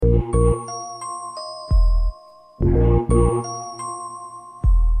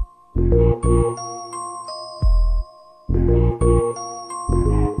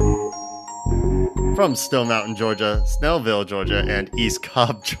from Still Mountain, Georgia, Snellville, Georgia, and East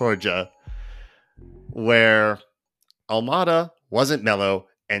Cobb, Georgia, where Almada wasn't mellow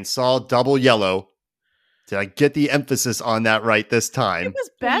and saw double yellow. Did I get the emphasis on that right this time? It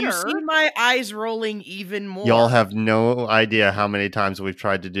was better. You see my eyes rolling even more. Y'all have no idea how many times we've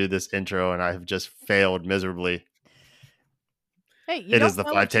tried to do this intro and I have just failed miserably. Hey, It is the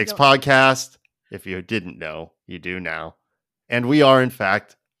Five Takes podcast. If you didn't know, you do now. And we are, in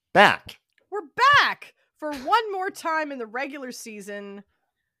fact, back. We're back for one more time in the regular season.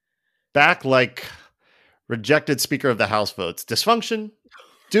 Back like rejected Speaker of the House votes. Dysfunction,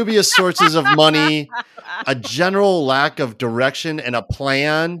 dubious sources of money, a general lack of direction and a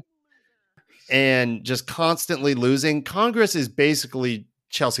plan, and just constantly losing. Congress is basically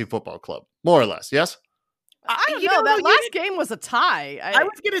Chelsea Football Club, more or less, yes? I don't know. That last game was a tie. I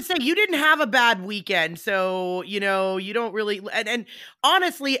was going to say, you didn't have a bad weekend. So, you don't really. And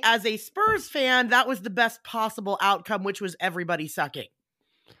honestly, as a Spurs fan, that was the best possible outcome, which was everybody sucking.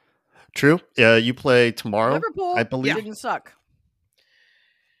 True. You play tomorrow, Liverpool, I believe. Didn't suck.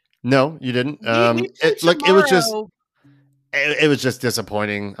 No, you didn't. It was just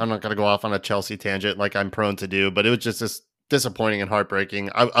disappointing. I'm not going to go off on a Chelsea tangent like I'm prone to do, but it was just disappointing and heartbreaking.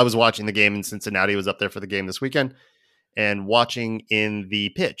 I was watching the game in Cincinnati. I was up there for the game this weekend and watching in the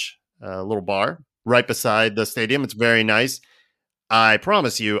pitch, a little bar right beside the stadium. It's very nice. I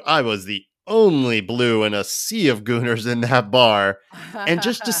promise you, I was the only blue in a sea of gooners in that bar. And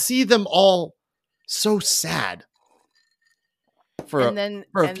just to see them all so sad for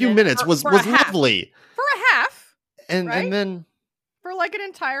a few minutes was lovely. For a half. And then for like an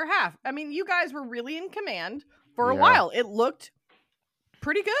entire half. I mean, you guys were really in command for a while. It looked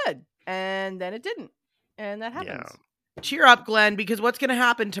pretty good. And then it didn't. And that happens. Yeah. Cheer up, Glenn, because what's going to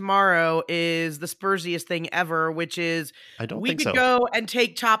happen tomorrow is the Spursiest thing ever, which is we could go and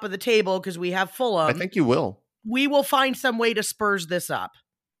take top of the table because we have Fulham. I think you will. We will find some way to Spurs this up.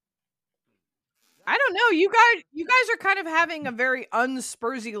 I don't know. You guys are kind of having a very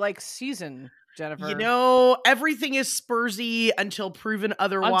un-Spursy-like season, Jennifer. Everything is Spursy until proven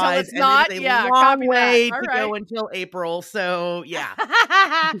otherwise. Until it's not. It's a long way to go until April. So, yeah.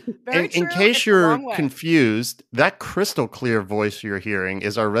 In case you're confused, that crystal clear voice you're hearing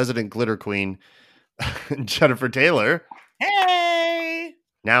is our resident glitter queen, Jennifer Taylor. Hey!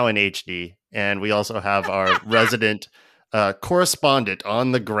 Now in HD. And we also have our resident correspondent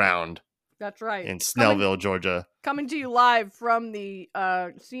on the ground. That's right. In Snellville, Georgia. Coming to you live from the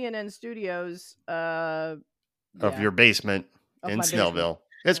CNN studios of your basement in Snellville. Basement.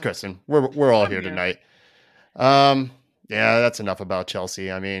 It's Kristen. We're all here tonight. Yeah, that's enough about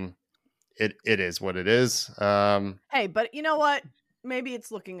Chelsea. I mean, it is what it is. Hey, but you know what? Maybe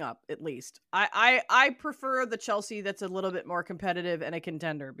it's looking up, at least. I prefer the Chelsea that's a little bit more competitive and a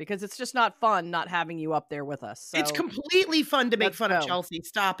contender, because it's just not fun not having you up there with us. So. It's completely fun to make fun of Chelsea.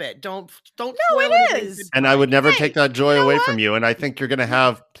 Stop it. Don't. No, it is. And I would never take that joy away from you. And I think you're going to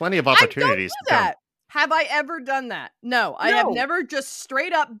have plenty of opportunities to do that. Have I ever done that? No, I have never just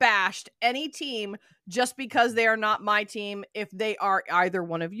straight up bashed any team just because they are not my team if they are either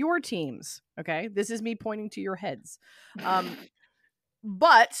one of your teams. Okay? This is me pointing to your heads.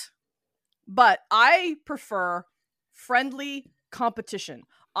 But I prefer friendly competition.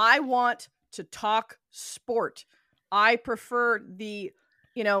 I want to talk sport. I prefer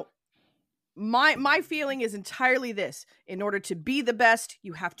my feeling is entirely this. In order to be the best,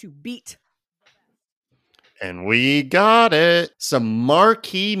 you have to beat. And we got it. Some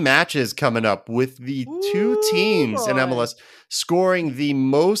marquee matches coming up with the two teams in MLS scoring the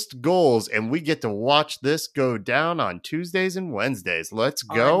most goals. And we get to watch this go down on Tuesdays and Wednesdays. Let's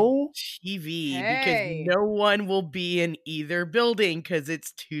go. On TV, because no one will be in either building because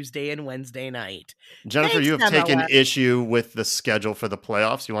it's Tuesday and Wednesday night. Jennifer, you have taken issue with the schedule for the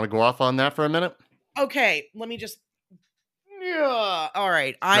playoffs. You want to go off on that for a minute? Okay, let me just... All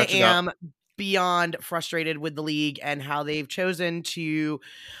right, I am beyond frustrated with the league and how they've chosen to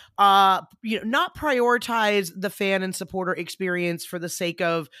not prioritize the fan and supporter experience for the sake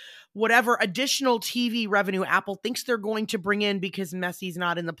of whatever additional TV revenue Apple thinks they're going to bring in because Messi's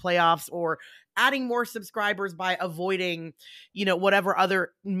not in the playoffs, or adding more subscribers by avoiding, whatever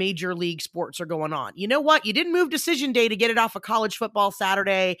other major league sports are going on. You know what? You didn't move decision day to get it off of college football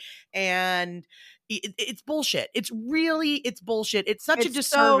Saturday, and it's bullshit. It's bullshit. It's such a so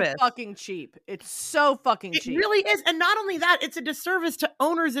disservice. fucking cheap. It's so fucking cheap. It really is. And not only that, it's a disservice to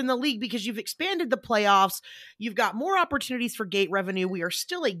owners in the league because you've expanded the playoffs. You've got more opportunities for gate revenue. We are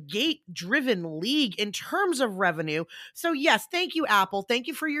still a gate-driven league in terms of revenue. So yes, thank you, Apple. Thank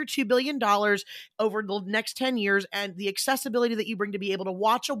you for your $2 billion over the next 10 years and the accessibility that you bring to be able to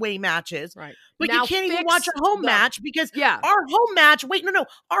watch away matches. Right. But now you can't even watch a home match because our home match,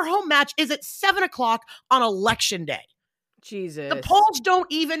 our home match is at 7:00 on election day. Jesus. The polls don't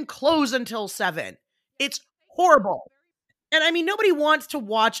even close until 7. It's horrible. And I mean, nobody wants to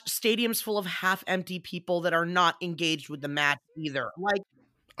watch stadiums full of half-empty people that are not engaged with the match either. Like,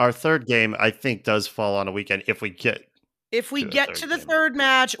 our third game, I think, does fall on a weekend if we get to the third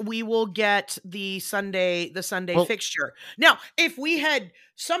match, we will get the Sunday fixture. Now, if we had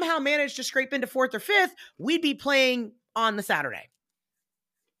somehow managed to scrape into 4th or 5th, we'd be playing on the Saturday.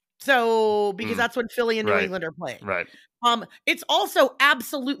 So, because that's when Philly and New England are playing. Right. It's also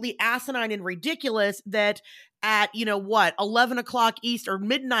absolutely asinine and ridiculous that at, 11:00 East or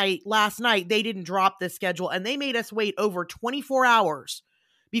midnight last night, they didn't drop this schedule and they made us wait over 24 hours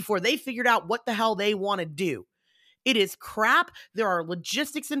before they figured out what the hell they want to do. It is crap. There are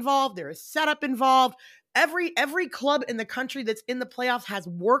logistics involved. There is setup involved. Every club in the country that's in the playoffs has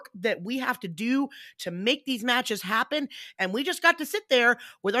work that we have to do to make these matches happen. And we just got to sit there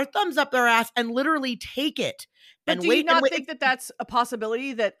with our thumbs up our ass and literally take it. But do you not think that that's a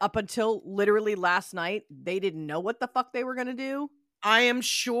possibility that up until literally last night, they didn't know what the fuck they were going to do? I am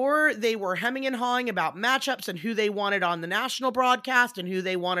sure they were hemming and hawing about matchups and who they wanted on the national broadcast and who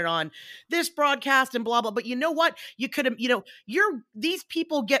they wanted on this broadcast and blah, blah. But you know what? You could have, these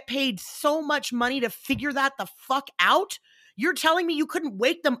people get paid so much money to figure that the fuck out. You're telling me you couldn't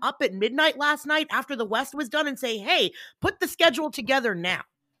wake them up at midnight last night after the West was done and say, hey, put the schedule together now.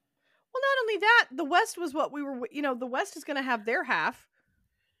 Well, not only that, the West was what we were, the West is going to have their half.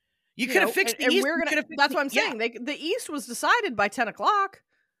 You could have fixed the East. That's what I'm saying. The East was decided by 10:00.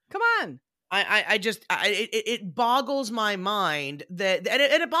 Come on. It boggles my mind that, and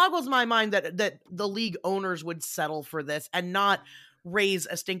it boggles my mind that the league owners would settle for this and not raise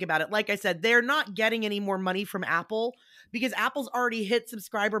a stink about it. Like I said, they're not getting any more money from Apple because Apple's already hit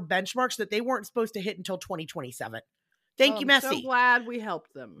subscriber benchmarks that they weren't supposed to hit until 2027. Thank you, Messi. I'm so glad we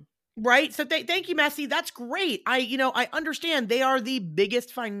helped them. Right. So thank you, Messi. That's great. I understand they are the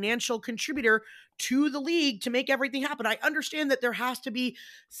biggest financial contributor to the league to make everything happen. I understand that there has to be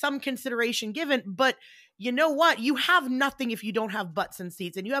some consideration given, but you know what? You have nothing if you don't have butts and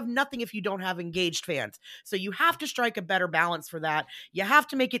seats, and you have nothing if you don't have engaged fans. So you have to strike a better balance for that. You have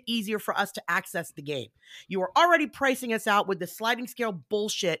to make it easier for us to access the game. You are already pricing us out with the sliding scale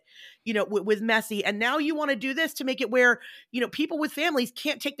bullshit, with Messi. And now you want to do this to make it where, people with families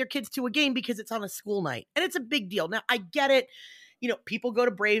can't take their kids to a game because it's on a school night. And it's a big deal. Now, I get it. People go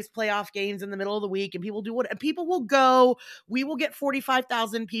to Braves playoff games in the middle of the week and people do and people will go. We will get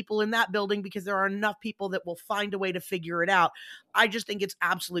 45,000 people in that building because there are enough people that will find a way to figure it out. I just think it's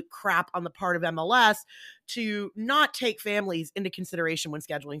absolute crap on the part of MLS to not take families into consideration when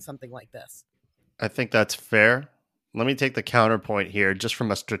scheduling something like this. I think that's fair. Let me take the counterpoint here, just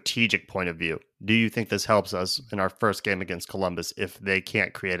from a strategic point of view. Do you think this helps us in our first game against Columbus if they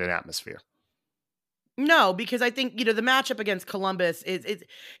can't create an atmosphere? No, because I think, the matchup against Columbus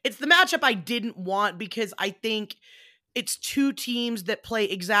it's the matchup I didn't want because I think it's two teams that play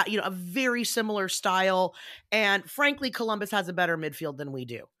a very similar style. And frankly, Columbus has a better midfield than we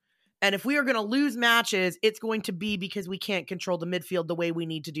do. And if we are going to lose matches, it's going to be because we can't control the midfield the way we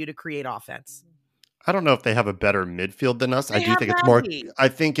need to do to create offense. I don't know if they have a better midfield than us. I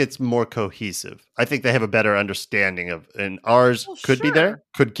think it's more cohesive. I think they have a better understanding of, and ours could be there,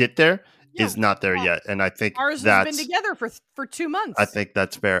 could get there. Is not there yet, and I think ours has been together for 2 months. I think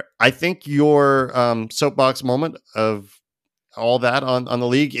that's fair. I think your soapbox moment of all that on the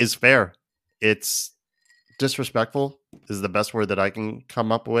league is fair. It's disrespectful is the best word that I can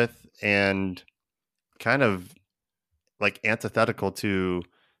come up with, and kind of like antithetical to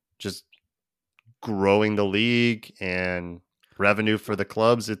just growing the league and revenue for the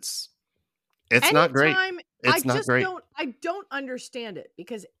clubs. It's not great. It's not great. I don't understand it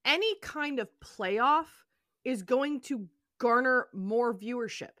because any kind of playoff is going to garner more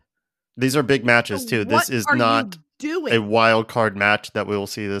viewership. These are big matches too. This is not a wild card match that we will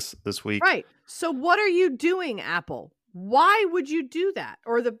see this week. Right. So what are you doing, Apple? Why would you do that?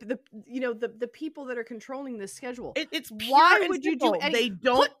 Or the people that are controlling this schedule. It's pure why would you do They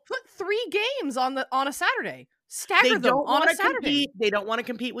don't put 3 games on a Saturday. Stagger them on a Saturday. They don't want to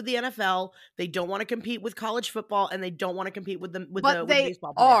compete with the NFL. They don't want to compete with college football, and they don't want to compete with the but they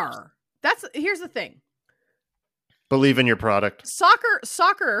baseball players. Here's the thing. Believe in your product.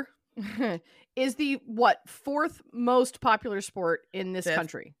 Soccer is the fourth most popular sport in this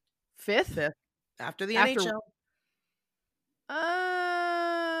country. Fifth after the NHL.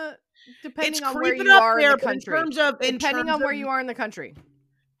 Depending on where you are in the country. Depending on where you are in the country.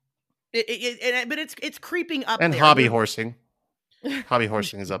 But it's creeping up. And there. hobby horsing. Hobby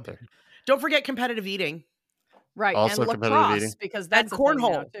horsing is up there. Don't forget competitive eating. Right. Also and lacrosse, because that's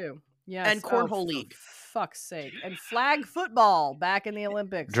cornhole too. Yes. And cornhole league. Fuck's sake. And flag football back in the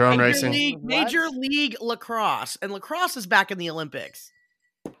Olympics. Drone racing. Major League Lacrosse. And lacrosse is back in the Olympics.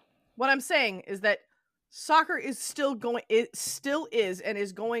 What I'm saying is that soccer is still going, it still is and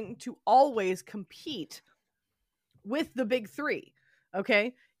is going to always compete with the big three.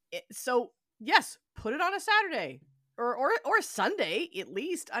 Okay. So yes, put it on a Saturday or a Sunday at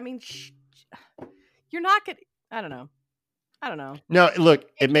least. I mean, you're not going to, I don't know. No, look,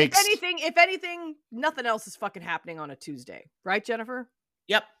 makes... If anything, nothing else is fucking happening on a Tuesday. Right, Jennifer?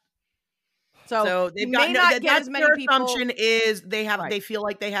 Yep. So they've got not get as many people. Assumption is they feel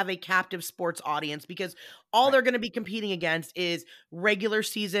like they have a captive sports audience because all they're going to be competing against is regular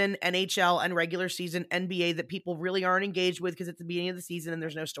season NHL and regular season NBA that people really aren't engaged with because it's the beginning of the season and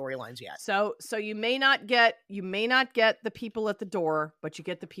there's no storylines yet. So you may not get the people at the door, but you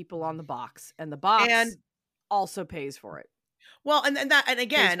get the people on the box, and the box also pays for it. Well, and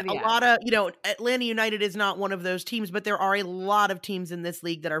again, a lot of, Atlanta United is not one of those teams, but there are a lot of teams in this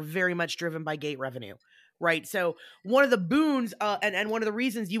league that are very much driven by gate revenue, right? So one of the boons and one of the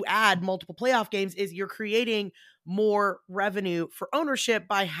reasons you add multiple playoff games is you're creating more revenue for ownership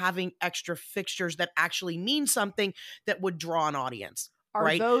by having extra fixtures that actually mean something that would draw an audience.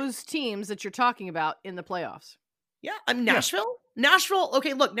 Are those teams that you're talking about in the playoffs? Yeah, Nashville. Yeah. Nashville,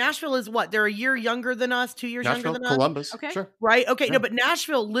 okay, look, Nashville is what? They're a year younger than us, 2 years younger than us? Columbus, okay. Sure. Right? Okay, sure. No, but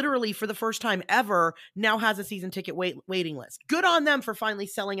Nashville literally for the first time ever now has a season ticket waiting list. Good on them for finally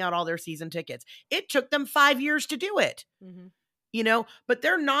selling out all their season tickets. It took them 5 years to do it. Mm-hmm. But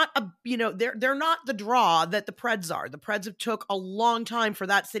they're not they're not the draw that the Preds are. The Preds have took a long time for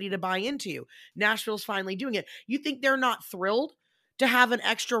that city to buy into. Nashville's finally doing it. You think they're not thrilled to have an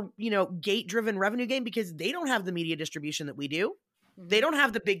extra, gate-driven revenue game because they don't have the media distribution that we do. Mm-hmm. They don't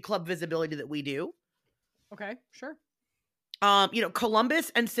have the big club visibility that we do. Okay, sure.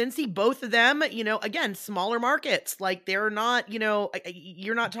 Columbus and Cincy, both of them, again, smaller markets. Like they're not,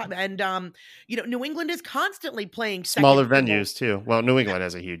 you're not talking. And, New England is constantly playing smaller venues too. Well, New England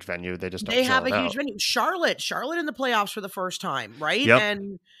has a huge venue. They have a huge venue. Charlotte in the playoffs for the first time, right? Yep.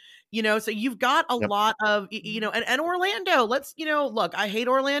 And so you've got a lot of, and Orlando, let's, look, I hate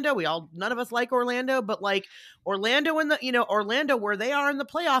Orlando. None of us like Orlando, but like Orlando Orlando where they are in the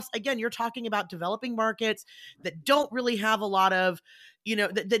playoffs, again, you're talking about developing markets that don't really have a lot of,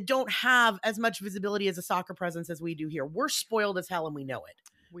 that don't have as much visibility as a soccer presence as we do here. We're spoiled as hell and we know it.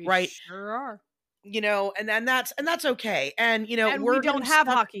 We right? sure are. And that's okay. And, and we don't have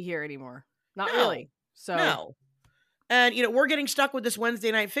hockey here anymore. Not really. So no. And, we're getting stuck with this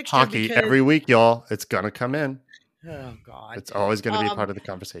Wednesday night fixture. Hockey every week, y'all. It's going to come in. Oh, God. It's always going to be a part of the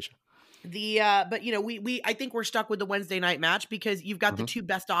conversation. But, I think we're stuck with the Wednesday night match because you've got the two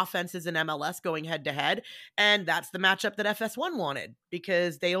best offenses in MLS going head to head. And that's the matchup that FS1 wanted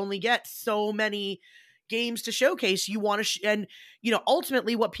because they only get so many games to showcase. You want to, and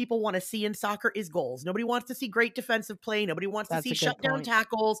ultimately what people want to see in soccer is goals. Nobody wants to see great defensive play. Nobody wants to see shutdown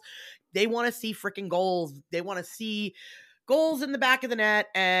tackles. They want to see freaking goals. They want to see goals in the back of the net.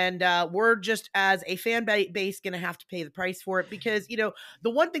 And we're just, as a fan base, going to have to pay the price for it because, the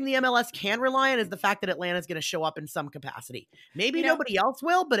one thing the MLS can rely on is the fact that Atlanta is going to show up in some capacity. Maybe nobody else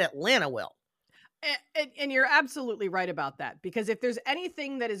will, but Atlanta will. And you're absolutely right about that, because if there's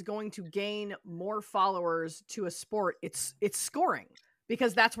anything that is going to gain more followers to a sport, it's scoring,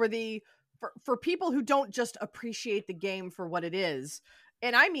 because that's where for people who don't just appreciate the game for what it is,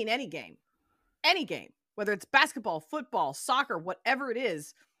 and I mean any game, whether it's basketball, football, soccer, whatever it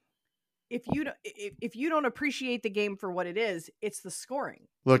is, if you don't appreciate the game for what it is, it's the scoring.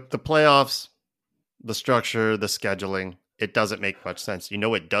 Look, the playoffs, the structure, the scheduling, it doesn't make much sense.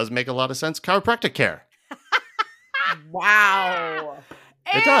 It does make a lot of sense. Chiropractic care. Wow.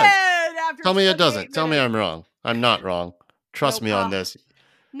 It does. Tell me it doesn't. Tell me I'm wrong. I'm not wrong. Trust me on this.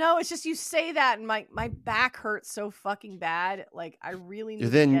 No, it's just you say that and my back hurts so fucking bad. Like I really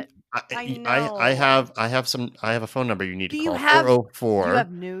need to get... I know. I have a phone number you need to call. 404. Do you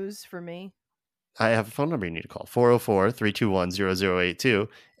have news for me? I have a phone number you need to call. 404-321-0082.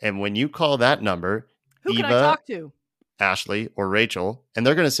 And when you call that number, who can I talk to? Ashley or Rachel, and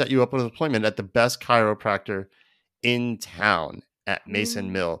they're going to set you up with an appointment at the best chiropractor in town at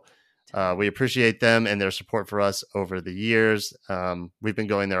Mason Mill. We appreciate them and their support for us over the years. We've been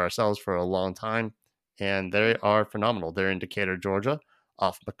going there ourselves for a long time, and they are phenomenal. They're in Decatur, Georgia,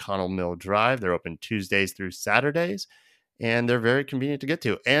 off McConnell Mill Drive. They're open Tuesdays through Saturdays, and they're very convenient to get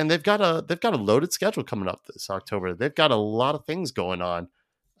to. And they've got a loaded schedule coming up this October. They've got a lot of things going on,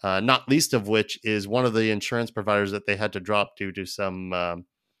 not least of which is one of the insurance providers that they had to drop due to some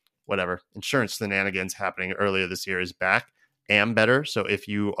insurance shenanigans happening earlier this year is back. Better. So if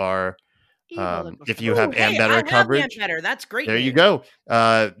you are, if you have Better coverage, Better. That's great. There you go.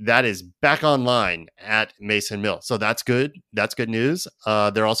 That is back online at Mason Mill. So that's good. That's good news.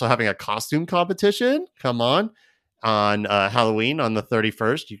 They're also having a costume competition. Come on Halloween on the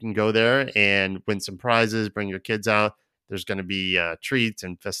 31st. You can go there and win some prizes. Bring your kids out. There's going to be treats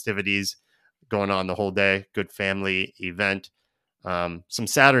and festivities going on the whole day. Good family event. Some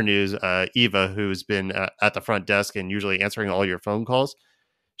sadder news, Eva, who's been at the front desk and usually answering all your phone calls,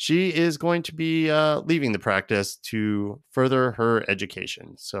 she is going to be leaving the practice to further her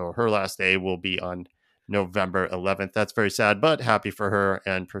education. So her last day will be on November 11th. That's very sad, but happy for her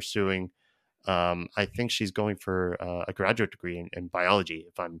and pursuing. I think she's going for a graduate degree in biology,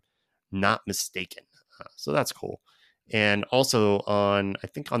 if I'm not mistaken. So that's cool. And also on the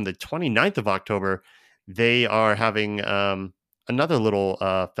 29th of October, they are having another little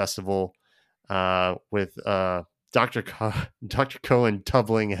festival with Dr. Cohen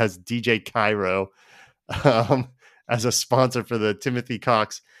doubling as DJ Cairo as a sponsor for the Timothy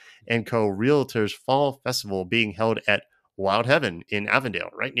Cox & Co. Realtors Fall Festival being held at Wild Heaven in Avondale,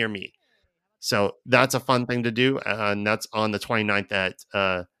 right near me. So that's a fun thing to do, and that's on the 29th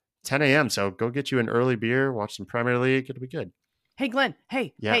at 10 a.m. So go get you an early beer, watch some Premier League. It'll be good. Hey, Glenn.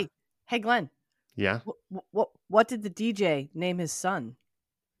 Hey, Glenn. Yeah. What did the DJ name his son?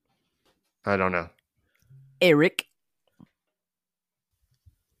 I don't know. Eric.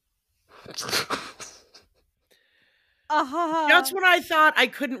 That's when I thought I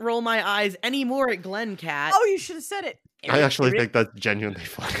couldn't roll my eyes anymore at Glenn Cat. Oh, you should have said it. Eric, I actually think that's genuinely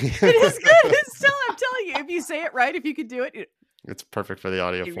funny. It is good. Still, I'm telling you, if you say it right, if you could do it. It's perfect for the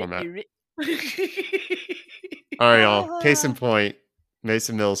audio format. All right, y'all. Case in point,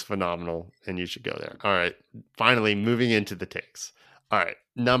 Mason Mill's phenomenal, and you should go there. All right. Finally, moving into the takes. All right.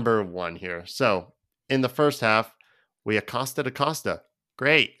 Number one here. So, in the first half, we accosted Acosta.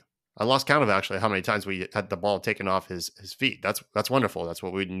 Great. I lost count of actually how many times we had the ball taken off his feet. That's wonderful. That's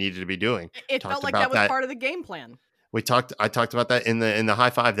what we needed to be doing. It felt like that was part of the game plan. I talked about that in the high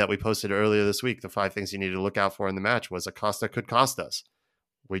five that we posted earlier this week. The 5 things you need to look out for in the match was Acosta could cost us.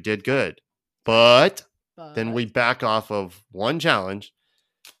 We did good. But then we back off of one challenge,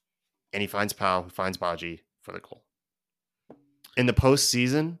 and he finds Pau, finds Baji for the goal. In the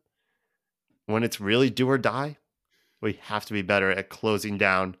postseason, when it's really do or die, we have to be better at closing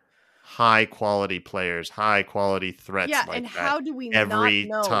down high quality players, high quality threats. Yeah, like and that how do we every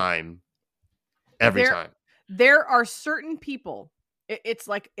not know? time? There are certain people. It's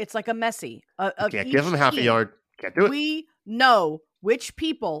like a Messi. Can't give him half a yard. Can't do it. We know which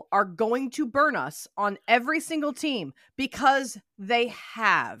people are going to burn us on every single team because they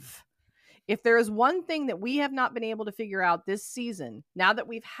have. If there is one thing that we have not been able to figure out this season, now that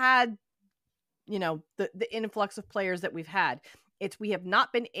we've had, the influx of players that we've had, it's we have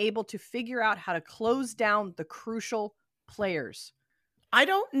not been able to figure out how to close down the crucial players. I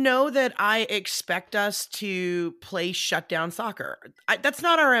don't know that I expect us to play shutdown soccer. That's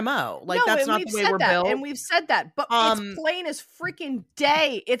not our MO. That's not the way we're built. And we've said that, but it's plain as freaking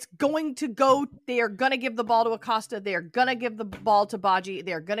day. It's going to go. They are going to give the ball to Acosta. They are going to give the ball to Baji.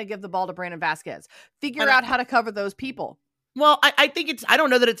 They are going to give the ball to Brandon Vasquez. Figure out how to cover those people. Well, I think I don't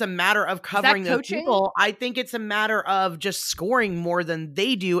know that it's a matter of covering those people. I think it's a matter of just scoring more than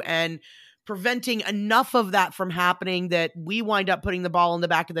they do and preventing enough of that from happening that we wind up putting the ball in the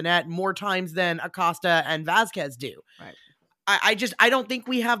back of the net more times than Acosta and Vasquez do. Right. I don't think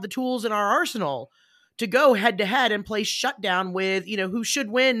we have the tools in our arsenal to go head to head and play shutdown with, who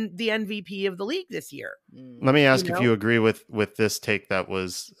should win the MVP of the league this year. Let me ask if you agree with this take that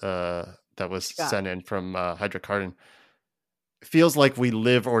was sent in from Hydra Cardin. Feels like we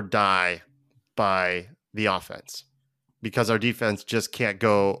live or die by the offense, because our defense just can't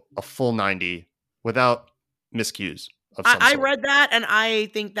go a full 90 without miscues of some I sort. read that, and I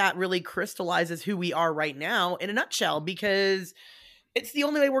think that really crystallizes who we are right now in a nutshell, because it's the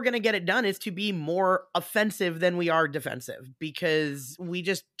only way we're going to get it done is to be more offensive than we are defensive, because we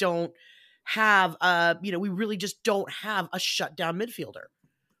just don't have, we really just don't have a shutdown midfielder.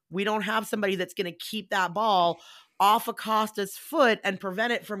 We don't have somebody that's going to keep that ball off Acosta's foot and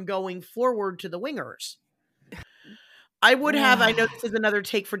prevent it from going forward to the wingers. I would have, I know this is another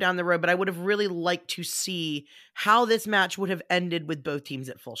take for down the road, but I would have really liked to see how this match would have ended with both teams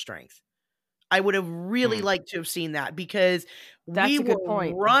at full strength. I would have really liked to have seen that because we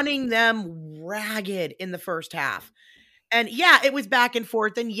were running them ragged in the first half. And yeah, it was back and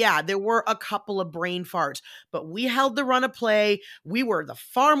forth. And yeah, there were a couple of brain farts, but we held the run of play. We were the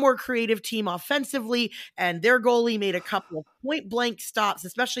far more creative team offensively, and their goalie made a couple of point blank stops,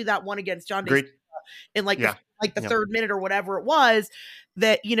 especially that one against John Day in the third minute or whatever it was.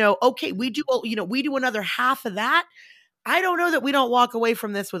 That, okay, we do another half of that. I don't know that we don't walk away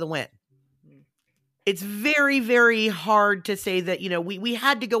from this with a win. It's very, very hard to say that, we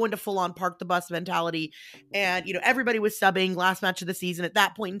had to go into full on park the bus mentality, and, everybody was subbing last match of the season. At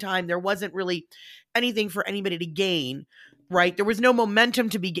that point in time, there wasn't really anything for anybody to gain, right? There was no momentum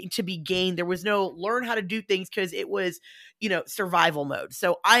to be gained. There was no learn how to do things because it was, survival mode.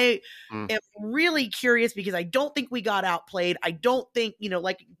 So I am really curious because I don't think we got outplayed. I don't think,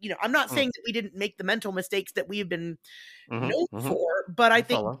 I'm not saying that we didn't make the mental mistakes that we've been known for, but I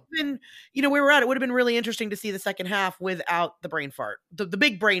think even, we were at it would have been really interesting to see the second half without the brain fart, the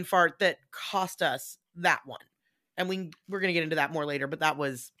big brain fart that cost us that one. And we're going to get into that more later, but that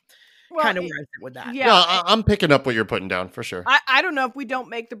was kind of where I sit with that. Yeah, no, I'm picking up what you're putting down for sure. I don't know if we don't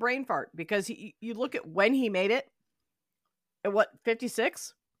make the brain fart because you look at when he made it at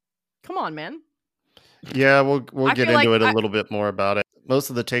 56? Come on, man. Yeah, we'll get into it a little bit more about it. Most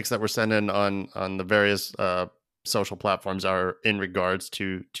of the takes that we're sending on the various social platforms are in regards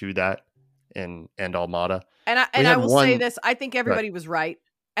to that and Almada. And I will say this, I think everybody was right.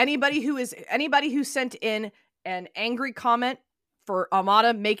 Anybody who sent in an angry comment for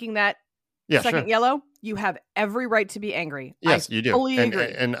Almada making that second yellow, you have every right to be angry. Yes, you do. Fully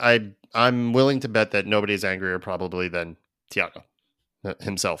agree. And I'm willing to bet that nobody's angrier probably than Thiago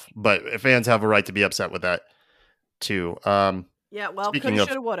himself. But fans have a right to be upset with that too. Coulda,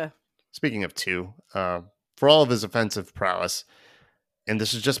 shoulda, woulda. Speaking of two, for all of his offensive prowess, and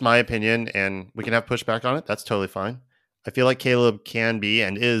this is just my opinion, and we can have pushback on it, that's totally fine. I feel like Caleb can be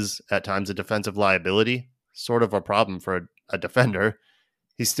and is at times a defensive liability, sort of a problem for a defender.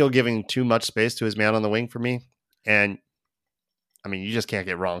 He's still giving too much space to his man on the wing for me. And I mean, you just can't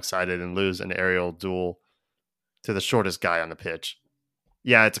get wrong-sided and lose an aerial duel to the shortest guy on the pitch.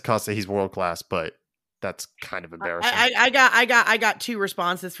 Yeah, it's a cost that he's world-class, but that's kind of embarrassing. I got two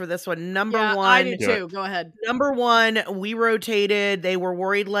responses for this one. Number one, I do too. Go ahead. Number one, we rotated. They were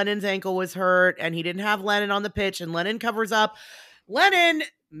worried Lennon's ankle was hurt, and he didn't have Lennon on the pitch, and Lennon covers up. Lennon,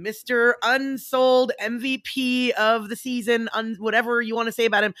 Mr. Unsold MVP of the season, whatever you want to say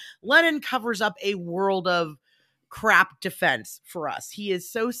about him, Lennon covers up a world of crap defense for us. He is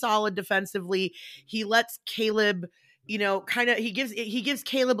so solid defensively. He lets Caleb, he gives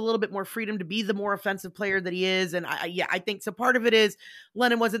Caleb a little bit more freedom to be the more offensive player that he is. And I think so. Part of it is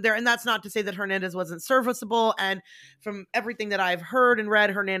Lennon wasn't there. And that's not to say that Hernandez wasn't serviceable. And from everything that I've heard and read,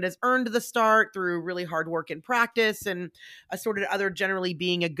 Hernandez earned the start through really hard work in practice and assorted other generally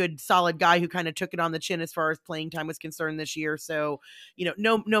being a good, solid guy who kind of took it on the chin as far as playing time was concerned this year. So,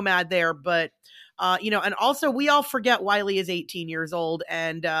 no mad there, but and also we all forget Wiley is 18 years old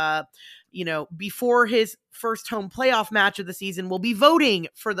and, before his first home playoff match of the season, we'll be voting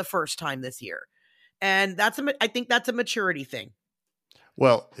for the first time this year. And I think that's a maturity thing.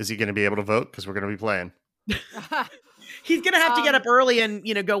 Well, is he going to be able to vote? Because we're going to be playing. He's going to have to get up early and,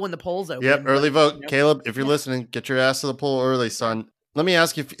 go when the polls open. Yep, early vote. Caleb, if you're listening, get your ass to the poll early, son. Let me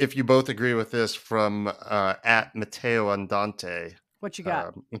ask you if you both agree with this from at Matteo Andante. What you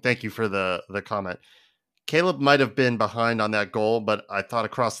got? Thank you for the comment. Caleb might have been behind on that goal, but I thought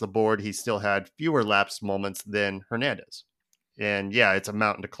across the board he still had fewer lapsed moments than Hernandez. And yeah, it's a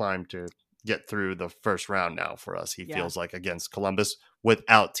mountain to climb to get through the first round now for us. He feels like against Columbus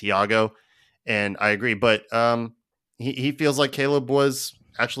without Thiago. And I agree, but he feels like Caleb was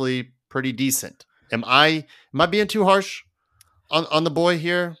actually pretty decent. Am I being too harsh on the boy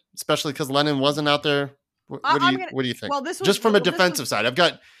here, especially because Lennon wasn't out there? What do you think? Well, just from a defensive side, I've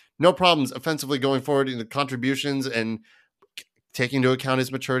got no problems offensively going forward in the contributions and taking into account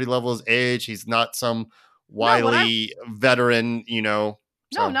his maturity level, his age. He's not some wily veteran, No,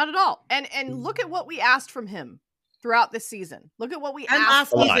 not at all. And look at what we asked from him throughout this season. Look at what we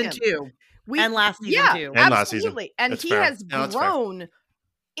asked last season too. And last season too. And absolutely. And he has grown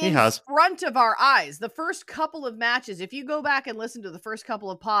in front of our eyes. The first couple of matches, if you go back and listen to the first couple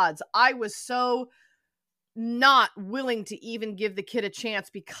of pods, I was so not willing to even give the kid a chance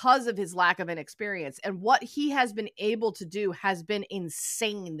because of his lack of inexperience. And what he has been able to do has been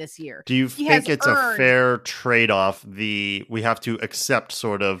insane this year. Do you think it's a fair trade-off? We have to accept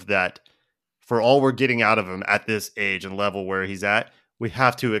sort of that for all we're getting out of him at this age and level where he's at, we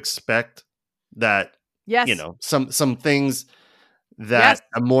have to expect that, some things that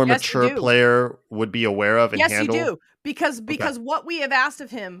a more mature player would be aware of and handle. Yes, you do. Because what we have asked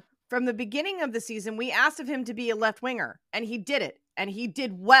of him from the beginning of the season, we asked of him to be a left winger, and he did it, and he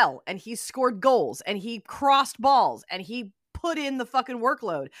did well, and he scored goals, and he crossed balls, and he put in the fucking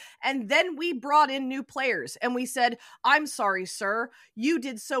workload. And then we brought in new players, and we said, I'm sorry, sir, you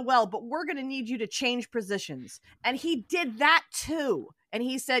did so well, but we're going to need you to change positions. And he did that too. And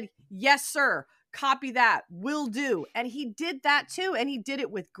he said, yes, sir. Copy that. Will do. And he did that too. And he did it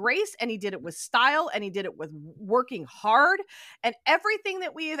with grace, and he did it with style, and he did it with working hard. And everything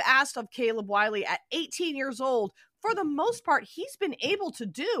that we have asked of Caleb Wiley at 18 years old, for the most part, he's been able to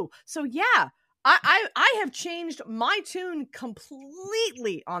do. So yeah, I have changed my tune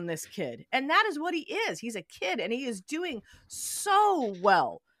completely on this kid. And that is what he is. He's a kid, and he is doing so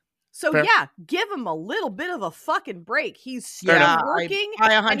well. So Fair. Yeah, give him a little bit of a fucking break. He's still working. I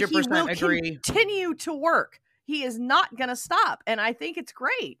 100% and he will agree. Continue to work. He is not going to stop, and I think it's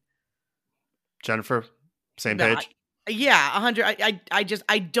great. Jennifer, same page. Yeah, 100.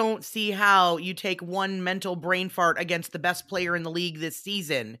 I don't see how you take one mental brain fart against the best player in the league this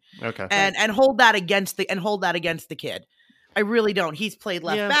season, and hold that against the kid. I really don't. He's played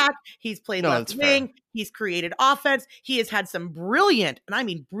left back. He's played left wing. Fair. He's created offense. He has had some brilliant, and I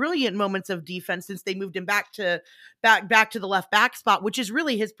mean brilliant, moments of defense since they moved him back to the left back spot, which is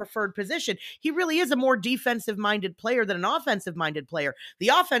really his preferred position. He really is a more defensive-minded player than an offensive-minded player. The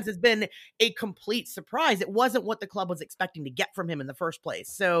offense has been a complete surprise. It wasn't what the club was expecting to get from him in the first place.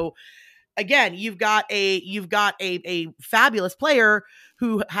 So, again, you've got a fabulous player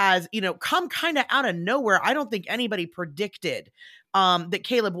who has, come kind of out of nowhere. I don't think anybody predicted that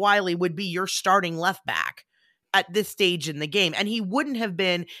Caleb Wiley would be your starting left back at this stage in the game. And he wouldn't have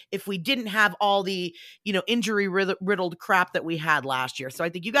been if we didn't have all the, injury riddled crap that we had last year. So I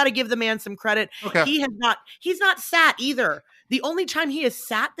think you got to give the man some credit. Okay. He's not sat either. The only time he has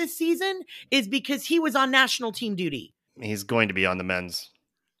sat this season is because he was on national team duty. He's going to be on the men's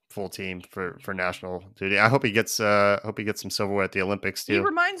full team for national duty. I hope he gets some silverware at the Olympics too. He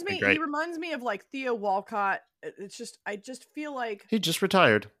reminds me of like Theo Walcott. I just feel like he just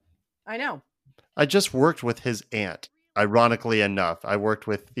retired. I know. I just worked with his aunt. Ironically enough, I worked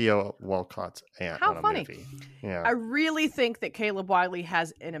with Theo Walcott's aunt. How funny. Movie. Yeah. I really think that Caleb Wiley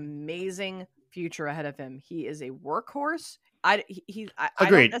has an amazing future ahead of him. He is a workhorse.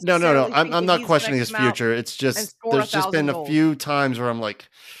 Agreed. No. I'm not questioning his future. It's just there's just been a few times where I'm like,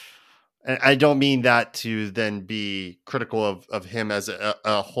 and I don't mean that to then be critical of him as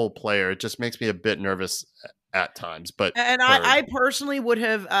a whole player. It just makes me a bit nervous at times. But I personally would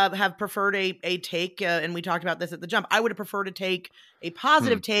have preferred a take, and we talked about this at the jump. I would have preferred to take a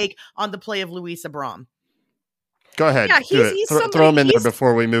positive take on the play of Luis Abram. Go ahead. Yeah, throw him in there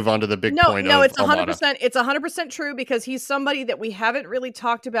before we move on to the big point. No, it's 100%. It's 100% true because he's somebody that we haven't really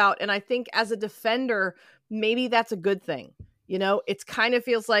talked about, and I think as a defender, maybe that's a good thing. It's kind of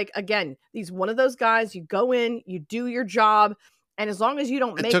feels like, again, he's one of those guys. You go in, you do your job, and as long as you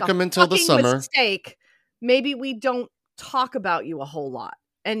don't make a mistake, maybe we don't talk about you a whole lot.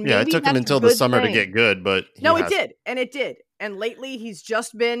 And yeah, it took him until the summer to get good, but it did. And lately, he's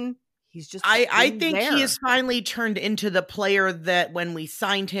just been. I think he has finally turned into the player that when we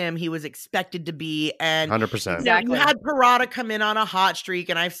signed him, he was expected to be. And 100%. Exactly. You had Parada come in on a hot streak,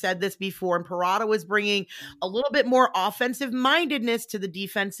 and I've said this before, and Parada was bringing a little bit more offensive mindedness to the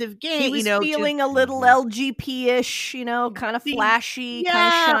defensive game. He was feeling a little LGP-ish, kind of flashy, kind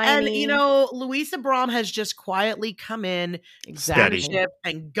of shiny. And, Luis Abram has just quietly come in,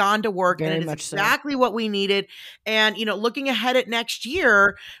 and gone to work. Very and it is exactly so. What we needed. And, looking ahead at next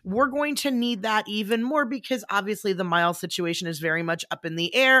year, we're going to need that even more because obviously the Miles situation is very much up in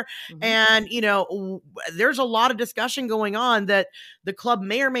the air. Mm-hmm. And, there's a lot of discussion going on that the club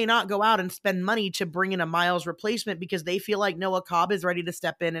may or may not go out and spend money to bring in a Miles replacement because they feel like Noah Cobb is ready to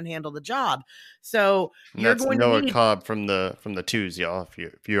step in and handle the job. So that's Noah Cobb from the twos, y'all.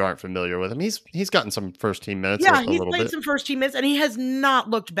 If you aren't familiar with him, he's gotten some first team minutes. Yeah, he's played some first team minutes and he has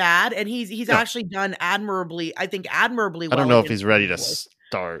not looked bad. And he's actually done admirably. I think admirably well. I don't know if he's ready to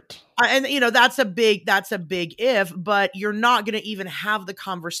start. And that's a big if, but you're not going to even have the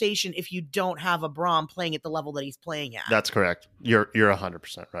conversation if you don't have Abram playing at the level that he's playing at. That's correct. You're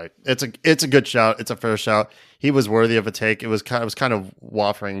 100% right. It's a good shout. It's a fair shout. He was worthy of a take. It was kind of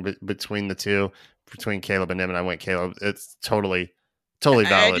waffling between the two, between Caleb and him, and I went Caleb. It's totally Totally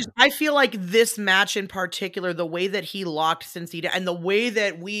valid. I feel like this match in particular, the way that he locked Sincita and the way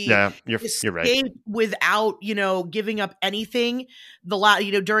that we you're right. without, giving up anything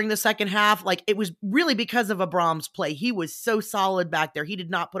during the second half, like it was really because of Abram's play. He was so solid back there. He did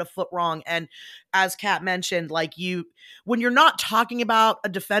not put a foot wrong. And as Kat mentioned, like when you're not talking about a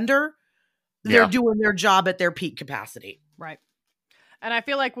defender, they're doing their job at their peak capacity. Right. And I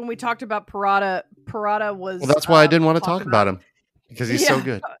feel like when we talked about Parada was... Well, that's why I didn't want to talk about him. Because he's so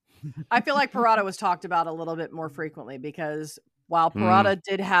good. I feel like Parada was talked about a little bit more frequently because while Parada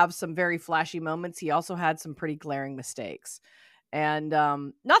did have some very flashy moments, he also had some pretty glaring mistakes. And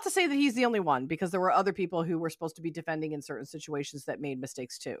not to say that he's the only one, because there were other people who were supposed to be defending in certain situations that made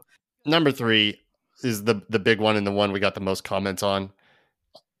mistakes too. Number 3 is the big one and the one we got the most comments on.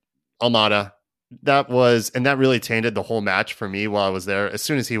 Almada. That really tainted the whole match for me while I was there. As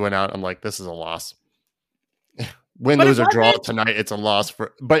soon as he went out, I'm like, this is a loss. Win, lose, or draw tonight, it's a loss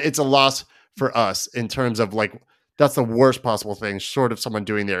for us in terms of like, that's the worst possible thing, short of someone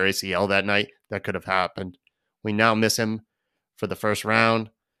doing their ACL that night, that could have happened. We now miss him for the first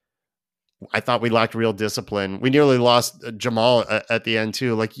round. I thought we lacked real discipline. We nearly lost Jamal at the end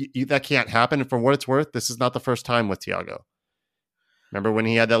too. Like that can't happen. And for what it's worth, this is not the first time with Thiago. Remember when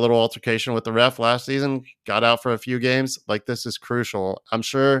he had that little altercation with the ref last season, got out for a few games? Like, this is crucial. I'm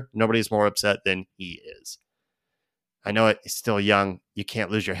sure nobody's more upset than he is. I know he's still young. You can't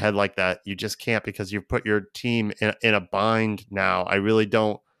lose your head like that. You just can't, because you've put your team in a bind now. I really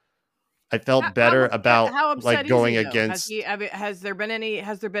don't. I felt better about like going against. Has there been any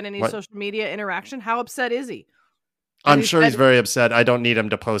social media interaction? How upset is he? I'm sure he's very upset. I don't need him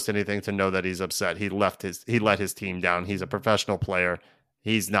to post anything to know that he's upset. He let his team down. He's a professional player.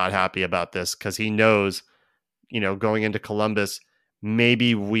 He's not happy about this because he knows, going into Columbus,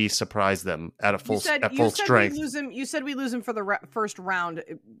 maybe we surprise them at full strength. You said we lose him for the first round.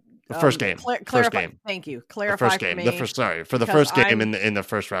 The first game. First game. Thank you. Clarify the first game. For the first game in the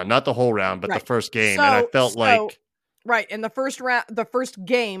first round, not the whole round, but the first game. And I felt in the first round, the first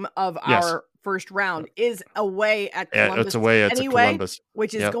game of our first round is away at Columbus. Yeah, it's away at Columbus,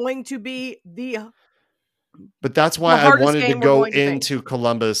 which is going to be But that's why I wanted to go into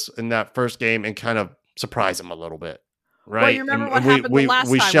Columbus in that first game and kind of surprise them a little bit. Right. Well, you remember what happened the last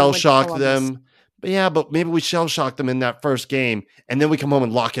time we shell shocked them. But maybe we shell shocked them in that first game, and then we come home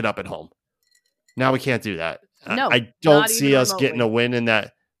and lock it up at home. Now we can't do that. No, I don't see us getting a win in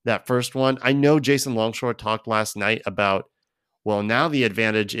that first one. I know Jason Longshore talked last night about, well, now the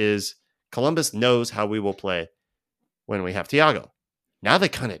advantage is Columbus knows how we will play when we have Thiago. Now they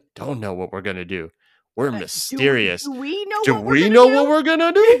kind of don't know what we're going to do. We're mysterious. Do we know what we're going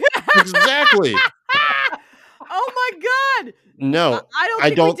to do? Exactly. Oh my God! No,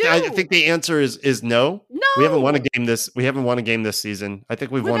 I don't. I think the answer is no. No, we haven't won a game this season. I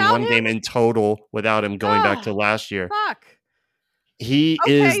think we've won one game in total without him going back to last year. Fuck. He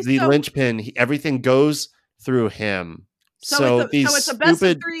is the linchpin. Everything goes through him. So it's a best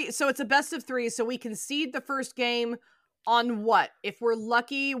of 3. So it's a best of 3. So we concede the first game on what? If we're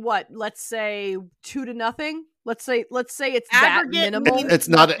lucky, let's say 2-0. Let's say it's aggregate that minimal. It's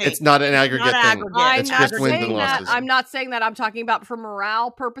not an aggregate thing. It's just wins and losses. I'm not saying that. I'm talking about for morale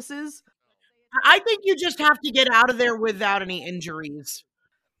purposes. I think you just have to get out of there without any injuries.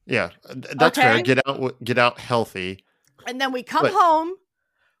 Yeah, that's fair. Get out healthy. And then we come home.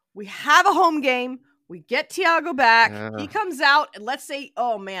 We have a home game. We get Thiago back. He comes out, and let's say,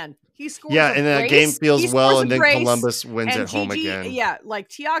 oh man, he scores. Yeah, and that game feels well, and then Columbus wins at home again. Yeah, like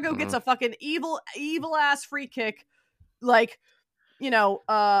Thiago gets a fucking evil ass free kick. Like,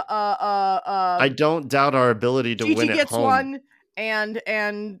 I don't doubt our ability to win at home. gets one,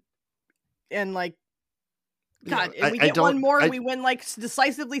 and like, God, and we get one more, and we win like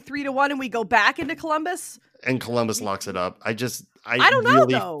decisively 3-1, and we go back into Columbus. And Columbus locks it up. I don't know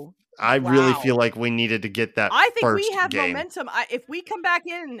though. I really feel like we needed to get that. I think we have game. momentum. If we come back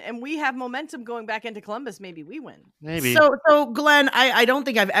in and we have momentum going back into Columbus, maybe we win. Maybe. So Glenn, I don't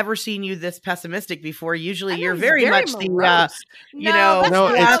think I've ever seen you this pessimistic before. Usually, you're very much morose.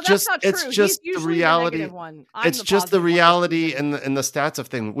 It's just the reality. It's just the reality and the stats of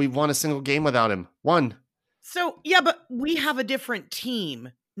things. We won a single game without him. One. So yeah, but we have a different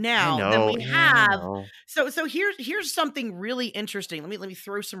team now than we have. So here's something really interesting. Let me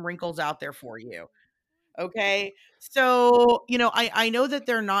throw some wrinkles out there for you. Okay. So, I know that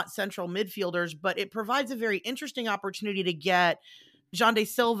they're not central midfielders, but it provides a very interesting opportunity to get Jean de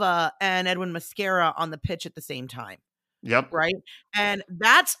Silva and Edwin Mosquera on the pitch at the same time. Yep. Right. And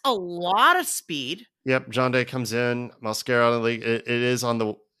that's a lot of speed. Yep. Jean de comes in, Mosquera on the league. It is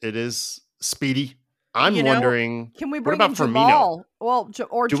speedy. I'm wondering, can we what bring about in Jamal? Firmino?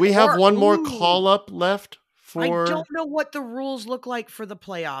 Well, Do we have one more call up left? I don't know what the rules look like for the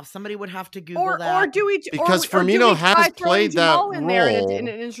playoffs. Somebody would have to Google that. Or do we? Because or do Firmino we try has throwing played that Jamal in there role. in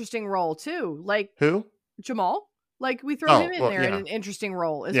an interesting role too? Like Who? Jamal. Like we throw him in there in an interesting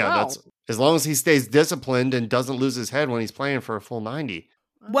role as well. That's as long as he stays disciplined and doesn't lose his head when he's playing for a full 90.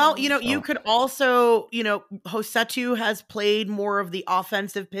 Well, you could also, Josetu has played more of the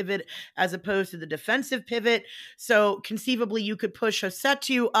offensive pivot as opposed to the defensive pivot. So conceivably you could push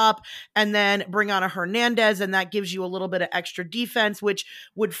Josetu up and then bring on a Hernandez, and that gives you a little bit of extra defense, which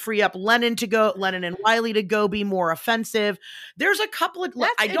would free up Lennon and Wiley to go be more offensive. There's a couple of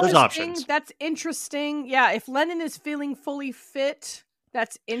there's options. That's interesting. Yeah, if Lennon is feeling fully fit,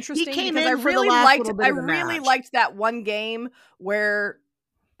 that's interesting. He came because in I for really the last liked little bit of the really match. liked that one game where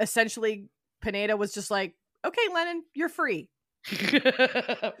essentially Pineda was just like, okay, Lennon, you're free.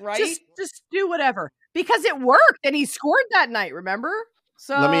 Right? Just do whatever. Because it worked and he scored that night, remember?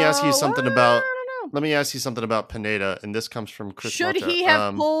 So let me ask you something about I don't know. Let me ask you something about Pineda, and this comes from Chris. Should Mata. he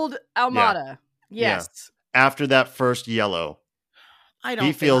have pulled Almada? Yeah. Yes. Yeah. After that first yellow. I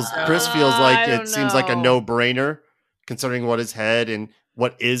don't Chris feels like it seems like a know. no-brainer considering what is ahead and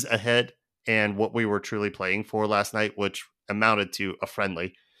what is ahead and what we were truly playing for last night, which amounted to a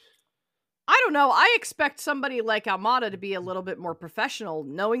friendly. I don't know. I expect somebody like Almada to be a little bit more professional,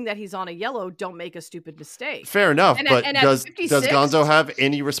 knowing that he's on a yellow. Don't make a stupid mistake. Fair enough, but does 56, Gonzo have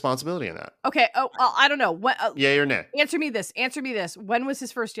any responsibility in that? Okay. I don't know. What? Yay or nay? Answer me this. When was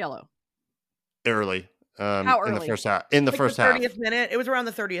his first yellow? Early. How early? In the first half. In the first half. 30th minute. It was around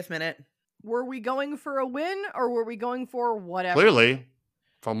the 30th minute. Were we going for a win or were we going for whatever? Clearly,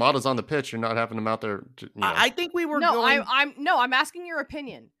 if Almada's on the pitch, you're not having him out there. I think we were going. I'm asking your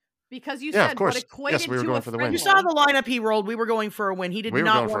opinion. Because you said what equated we were to going a for the win. You saw the lineup he rolled. We were going for a win. He did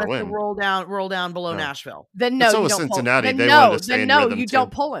not want us to roll down below Nashville. Then no, so you don't Cincinnati. Pull. They wanted to stay in rhythm you too.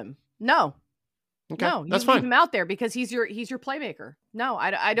 don't pull him. No. Okay, no, that's you fine. leave him out there because he's your playmaker. No,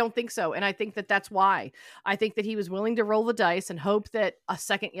 I don't think so. And I think that's why. I think that he was willing to roll the dice and hope that a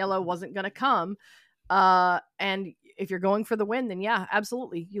second yellow wasn't going to come. And if you're going for the win, then yeah,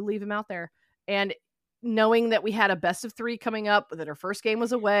 absolutely. You leave him out there. And knowing that we had a best of 3 coming up, that our first game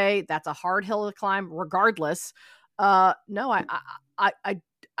was away, that's a hard hill to climb regardless. No, I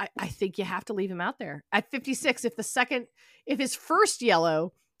think you have to leave him out there at 56. If his first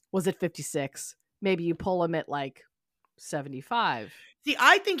yellow was at 56, maybe you pull him at like 75. See,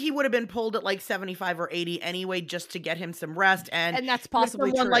 I think he would have been pulled at like 75 or 80 anyway, just to get him some rest. And that's possibly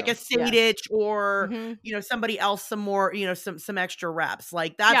someone true. like a Sadich or, somebody else, some more, some extra reps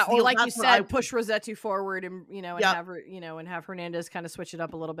like that. Yeah. Or like you said, push Rossetto forward and, and have Hernandez kind of switch it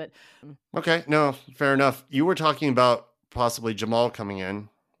up a little bit. Okay. No, fair enough. You were talking about possibly Jamal coming in,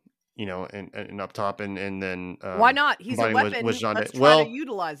 and up top and then. Why not? He's a weapon. Let's try to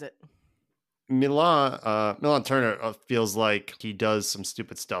utilize it. Milan Turner feels like he does some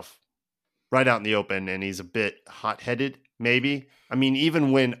stupid stuff right out in the open, and he's a bit hot-headed, maybe. I mean,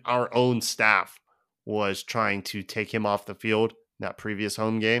 even when our own staff was trying to take him off the field that previous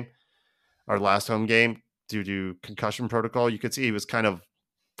home game, our last home game, due to concussion protocol, you could see he was kind of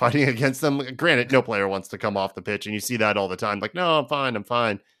fighting against them. Granted, no player wants to come off the pitch, and you see that all the time. Like, no, I'm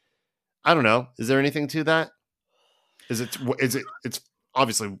fine. I don't know. Is there anything to that? It's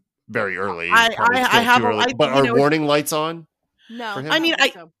obviously very early. But are warning lights on? No, I mean,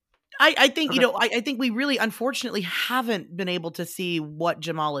 I think I think we really unfortunately haven't been able to see what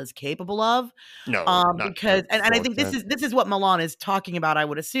Jamal is capable of. No, because and I think this is what Milan is talking about. I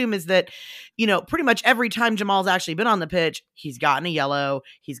would assume is that pretty much every time Jamal's actually been on the pitch, he's gotten a yellow.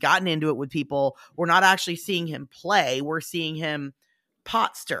 He's gotten into it with people. We're not actually seeing him play. We're seeing him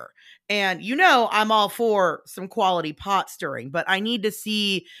pot stir. And I'm all for some quality pot stirring, but I need to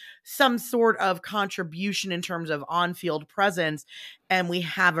see some sort of contribution in terms of on-field presence, and we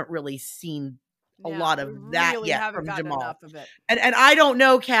haven't really seen a lot of that really yet from Jamal. Enough of it. And I don't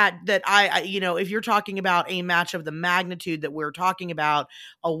know, Kat, that I if you're talking about a match of the magnitude that we're talking about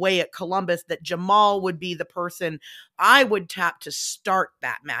away at Columbus, that Jamal would be the person I would tap to start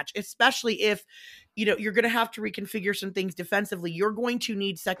that match, especially if you're going to have to reconfigure some things defensively. You're going to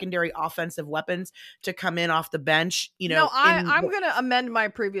need secondary offensive weapons to come in off the bench. I'm going to amend my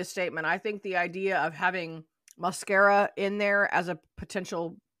previous statement. I think the idea of having Mascara in there as a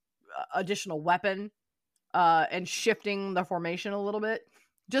potential additional weapon and shifting the formation a little bit,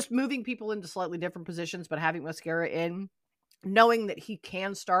 just moving people into slightly different positions, but having Mascara in, knowing that he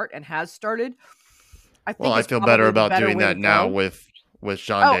can start and has started. I feel better about doing that now with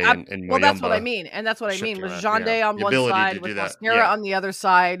Jande and Moyamba. Well, that's what I mean. And that's what I mean with Jande on one side, with Mascara on the other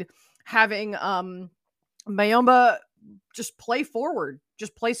side, having Mayomba, just play forward.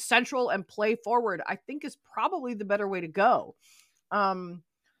 Just play central and play forward, I think is probably the better way to go.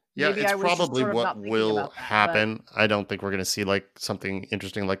 Maybe it's I was just probably sort of what not thinking will about that. happen. I don't think we're going to see like something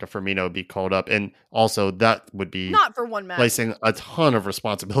interesting like a Firmino be called up. And also that would be Not for one match. placing a ton of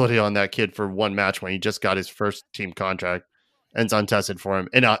responsibility on that kid for one match when he just got his first team contract and it's untested for him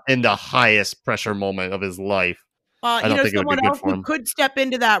in the highest pressure moment of his life. I don't think it would be someone good else for who him. could step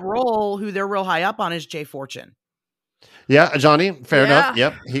into that role, who they're real high up on, is Jay Fortune. Yeah, Johnny, fair enough.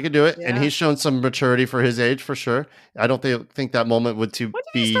 Yep, he could do it. Yeah. And he's shown some maturity for his age, for sure. I don't think that moment would When did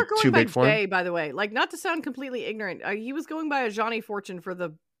he be start going too by big for Jay, him. by the way? Like, not to sound completely ignorant. He was going by a Johnny Fortune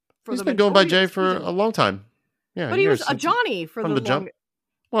He's been going by Jay for a long time. Yeah, but he was a Johnny for the jump.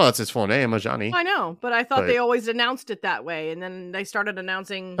 Well, that's his full name, a Johnny. I know, but I thought they always announced it that way, and then they started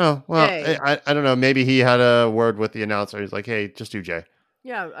announcing. Oh well, Jay. I don't know. Maybe he had a word with the announcer. He's like, "Hey, just do Jay."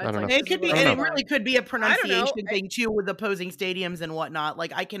 Yeah, I don't know. It could be, and it really could be a pronunciation thing too, with opposing stadiums and whatnot.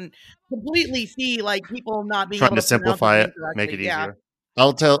 Like, I can completely see like people not being trying able to simplify it, make it easier.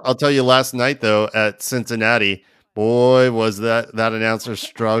 I'll tell you. Last night though, at Cincinnati, boy, was that announcer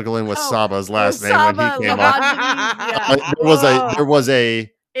struggling with Saba's last name when he came up. There was a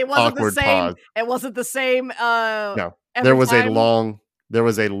it wasn't awkward the same. pause. It wasn't the same. No, there was a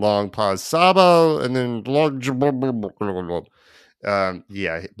long pause. Saba, and then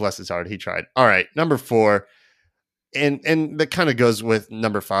yeah, bless his heart, he tried. All right, number 4, and that kind of goes with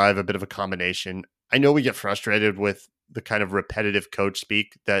number 5, a bit of a combination. I know we get frustrated with the kind of repetitive coach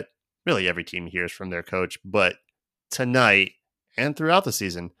speak that really every team hears from their coach, but tonight and throughout the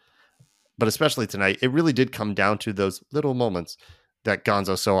season, but especially tonight, it really did come down to those little moments that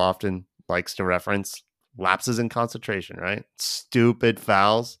Gonzo so often likes to reference. Lapses in concentration, right? Stupid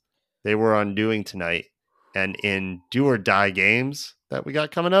fouls they were undoing tonight. And in do or die games that we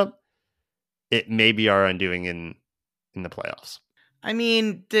got coming up, it may be our undoing in the playoffs. I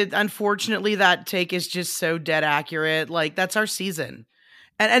mean, unfortunately, that take is just so dead accurate. Like, that's our season.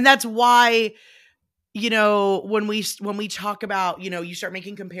 And that's why, when we talk about, you start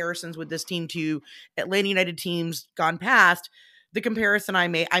making comparisons with this team to Atlanta United teams gone past, the comparison I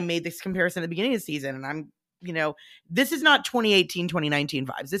made this comparison at the beginning of the season, and I'm, this is not 2018, 2019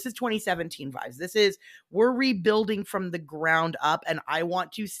 vibes. This is 2017 vibes. We're rebuilding from the ground up, and I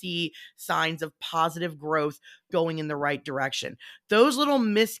want to see signs of positive growth going in the right direction. Those little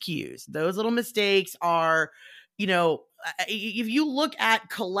miscues, those little mistakes are, if you look at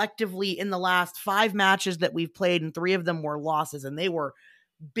collectively in the last 5 matches that we've played, and 3 of them were losses, and they were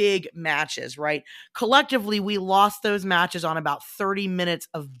big matches, right? Collectively, we lost those matches on about 30 minutes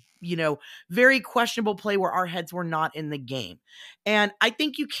of, very questionable play where our heads were not in the game. And I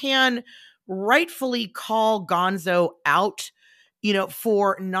think you can rightfully call Gonzo out,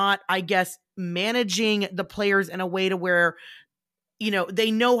 for not, I guess, managing the players in a way to where, they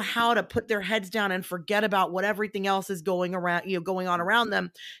know how to put their heads down and forget about what everything else is going on around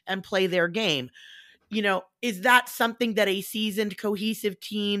them and play their game. Is that something that a seasoned, cohesive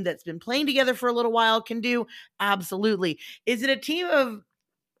team that's been playing together for a little while can do? Absolutely. Is it a team of,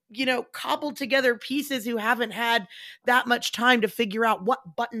 cobbled together pieces who haven't had that much time to figure out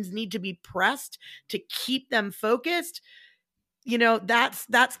what buttons need to be pressed to keep them focused?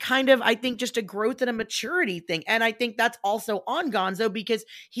 That's kind of, I think, just a growth and a maturity thing. And I think that's also on Gonzo, because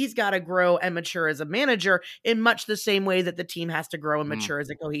he's got to grow and mature as a manager in much the same way that the team has to grow and mature as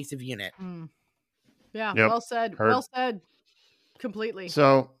a cohesive unit. Yeah, yep. Well said. Heard. Well said. Completely.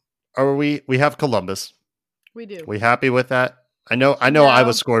 So we have Columbus. We do. We happy with that? I know I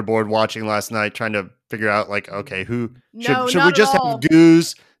was scoreboard watching last night trying to figure out like, okay, should we just have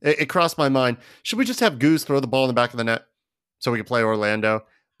Goose? It crossed my mind. Should we just have Goose throw the ball in the back of the net so we can play Orlando?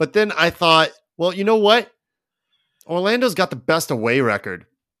 But then I thought, well, you know what? Orlando's got the best away record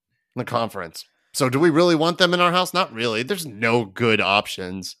in the conference. So do we really want them in our house? Not really. There's no good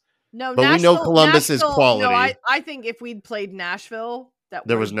options. No, but we know Columbus is quality. No, I think if we'd played Nashville,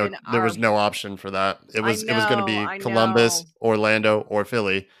 there was no option for that. It was going to be Columbus, Orlando, or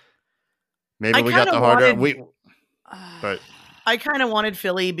Philly. Maybe we got the harder. But I kind of wanted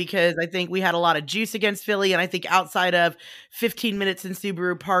Philly because I think we had a lot of juice against Philly. And I think outside of 15 minutes in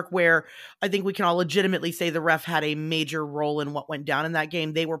Subaru Park, where I think we can all legitimately say the ref had a major role in what went down in that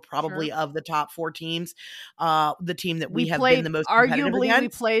game, they were probably of the top 4 teams, the team that we have been the most competitive arguably against. We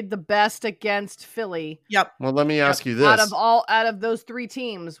played the best against Philly. Yep. Well, let me ask you this. Out of those 3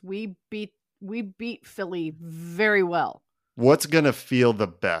 teams, we beat Philly very well. What's going to feel the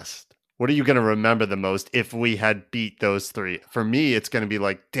best? What are you going to remember the most if we had beat those 3? For me, it's going to be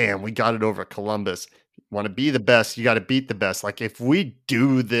like, damn, we got it over Columbus. You want to be the best, you got to beat the best. Like, if we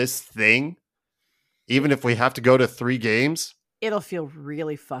do this thing even if we have to go to 3 games, it'll feel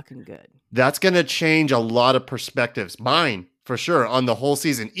really fucking good. That's going to change a lot of perspectives. Mine, for sure, on the whole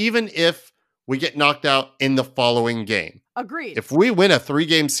season, even if we get knocked out in the following game. Agreed. If we win a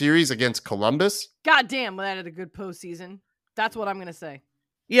 3-game series against Columbus. Goddamn, that had a good postseason. That's what I'm going to say.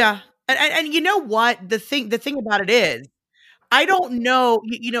 Yeah. And you know what? The thing about it is, I don't know,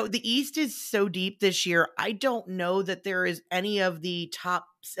 the East is so deep this year. I don't know that there is any of the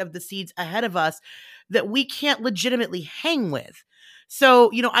tops of the seeds ahead of us that we can't legitimately hang with. So,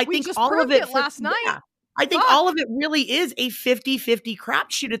 I think all of it last night. Yeah, I think all of it really is a 50-50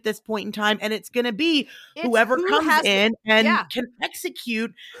 crapshoot at this point in time. And it's going to be whoever comes in and can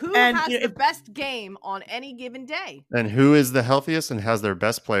execute. Who has the best game on any given day. And who is the healthiest and has their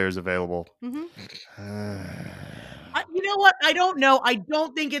best players available. Mm-hmm. You know what? I don't know. I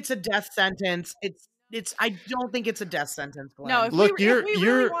don't think it's a death sentence. I don't think it's a death sentence, Glenn. No, if we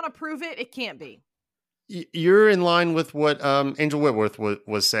really want to prove it, it can't be. You're in line with what Angel Whitworth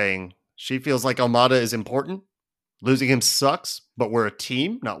was saying. She feels like Almada is important. Losing him sucks, but we're a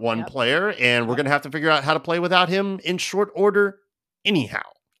team, not one player, and we're going to have to figure out how to play without him in short order anyhow.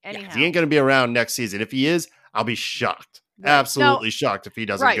 He ain't going to be around next season. If he is, I'll be shocked. Absolutely shocked if he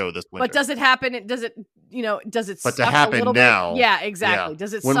doesn't go this winter. But does it happen? Does it But to suck happen a little now. bit? Yeah, exactly.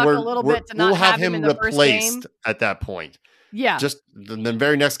 Does it suck a little bit to not have him in the first game? At that point. Yeah. Just the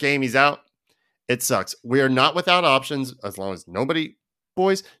very next game he's out. It sucks. We are not without options as long as nobody,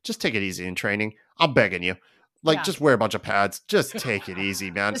 boys, just take it easy in training. I'm begging you. Just wear a bunch of pads. Just take it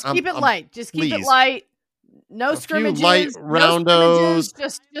easy, man. Just keep it light. Just keep it light. No scrimmages. Light roundos.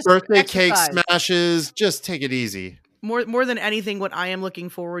 Just birthday exercise. cake smashes. Just take it easy. More than anything, what I am looking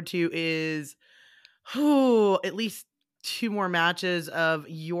forward to is at least 2 more matches of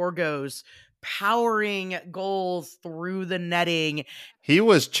Yorgos powering goals through the netting. He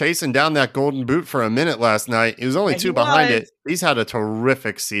was chasing down that golden boot for a minute last night. He was only 2 behind it. He's had a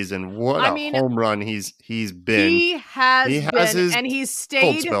terrific season. What a home run he's been. He has been, his and he's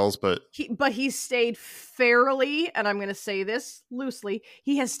stayed cold spells, but he's stayed fairly, and I'm going to say this loosely,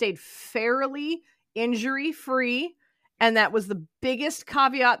 he has stayed fairly injury free. And that was the biggest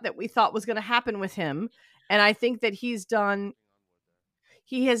caveat that we thought was going to happen with him. And I think that he has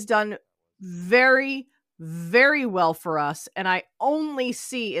done very, very well for us. And I only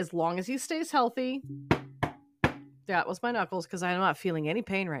see, as long as he stays healthy, that was my knuckles because I'm not feeling any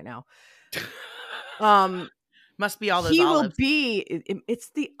pain right now. Must be all those he olives. Will be.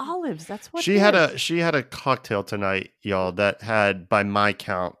 It's the olives. That's what she had a cocktail tonight, y'all, that had, by my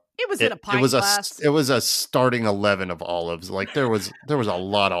count, it was in a pint glass. It was a starting 11 of olives. Like there was a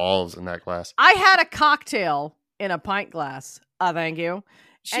lot of olives in that glass. I had a cocktail in a pint glass. Thank you.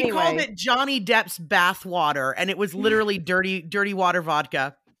 She called it Johnny Depp's bath water, and it was literally dirty water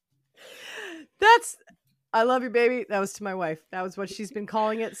vodka. I love you, baby. That was to my wife. That was what she's been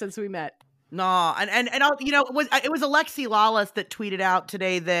calling it since we met. No, and it was Alexi Lawless that tweeted out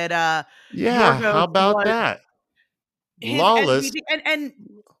today that how about that? Lawless and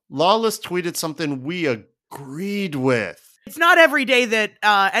Lawless tweeted something we agreed with. It's not every day that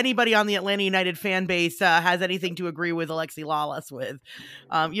anybody on the Atlanta United fan base has anything to agree with Alexi Lawless with.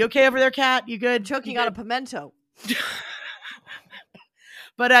 You okay over there, Kat? You good? Choking on a pimento.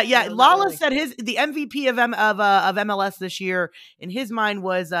 But Lawless said the MVP of MLS this year in his mind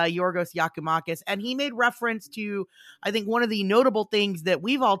was Yorgos Yakumakis, and he made reference to, I think, one of the notable things that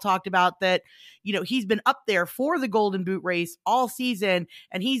we've all talked about, that he's been up there for the Golden Boot race all season,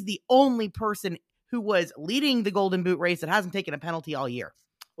 and he's the only person who was leading the Golden Boot race that hasn't taken a penalty all year.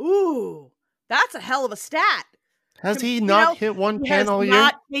 Ooh, that's a hell of a stat. Has he not hit one pen all year?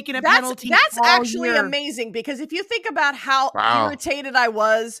 Not taken a penalty. That's all actually year. Amazing, because if you think about how irritated I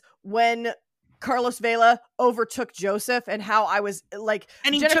was when Carlos Vela overtook Joseph, and how I was like,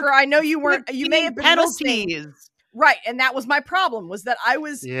 and Jennifer, I know you weren't. You may have been penalties. Right, and that was my problem, was that I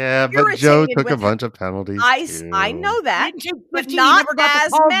was but Joe took a bunch of penalties. I know that, but not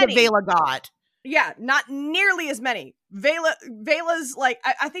as many. Vela got. Yeah, not nearly as many. Vela's like,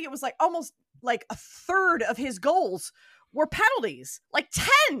 I think it was like almost like a third of his goals were penalties, like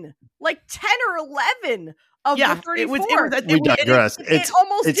 10 or 11 of the 34. We digress.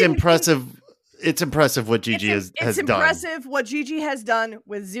 It's impressive. It's impressive what Gigi has done. It's impressive what Gigi has done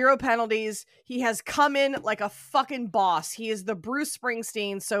with 0 penalties. He has come in like a fucking boss. He is the Bruce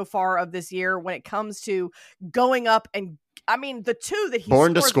Springsteen so far of this year when it comes to going up and, I mean, the 2 that he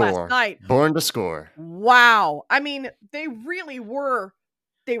scored last night. Born to score. Wow. I mean, they really were.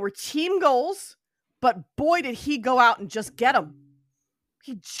 They were team goals, but boy, did he go out and just get them.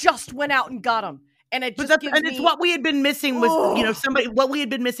 He just went out and got them. And it just gives me... it's what we had been missing was, somebody, what we had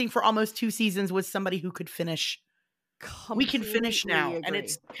been missing for almost 2 seasons was somebody who could finish. We can finish now. Agree. And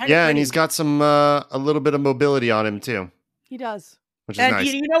it's and he's got some, a little bit of mobility on him too. He does. Which is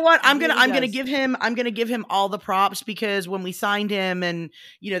nice. You know what? I'm gonna give him all the props, because when we signed him and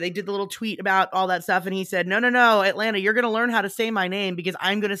they did the little tweet about all that stuff, and he said, no, Atlanta, you're gonna learn how to say my name because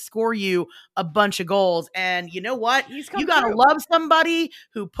I'm gonna score you a bunch of goals. And you know what? You gotta love somebody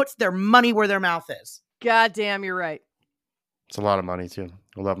who puts their money where their mouth is. God damn, you're right. It's a lot of money too.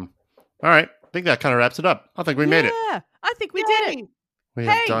 I love him. All right, I think that kind of wraps it up. I think we made it. Yeah, I think we did it. We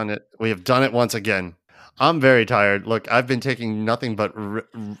have done it. We have done it once again. I'm very tired. Look, I've been taking nothing but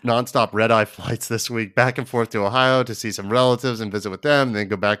nonstop red-eye flights this week, back and forth to Ohio to see some relatives and visit with them, and then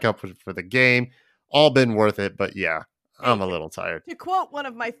go back up for the game. All been worth it, but yeah, I'm a little tired. To quote one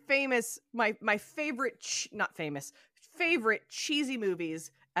of my favorite cheesy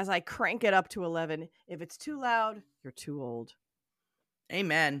movies, as I crank it up to 11, if it's too loud, you're too old.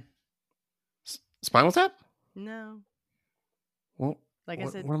 Amen. Spinal Tap? No. Well, I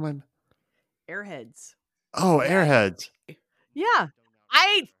said, what am I? Airheads. Oh, Airheads. Yeah.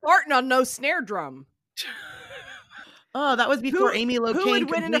 I ain't farting on no snare drum. Oh, that was before Amy Locane who would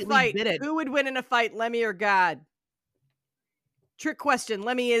win in a fight? Did it. Who would win in a fight, Lemmy or God? Trick question.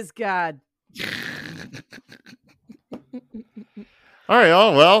 Lemmy is God. All right,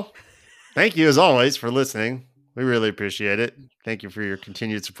 y'all. Well, thank you as always for listening. We really appreciate it. Thank you for your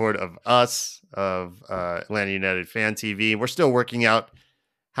continued support of us, of Atlanta United Fan TV. We're still working out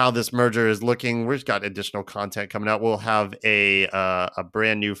how this merger is looking. We've got additional content coming out. We'll have a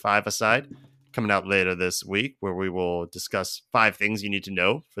brand new 5-a-side coming out later this week, where we will discuss 5 things you need to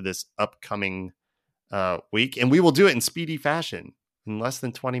know for this upcoming week. And we will do it in speedy fashion in less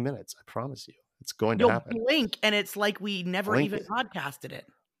than 20 minutes. I promise you. It's going to happen. You'll blink, and it's like we never even podcasted it.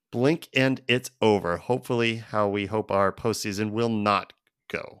 Blink, and it's over. Hopefully, how we hope our postseason will not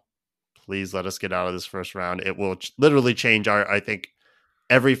go. Please let us get out of this first round. It will literally change I think,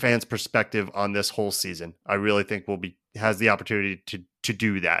 every fan's perspective on this whole season. I really think has the opportunity to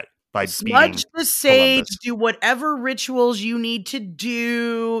do that by smudge the sage, do whatever rituals you need to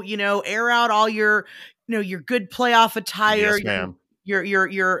do, air out all your, your good playoff attire, yes, ma'am.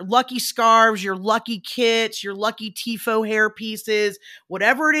 Your lucky scarves, your lucky kits, your lucky tifo hair pieces,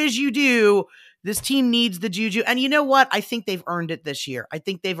 whatever it is you do, this team needs the juju. And you know what? I think they've earned it this year. I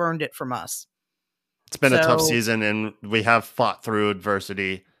think they've earned it from us. It's been a tough season, and we have fought through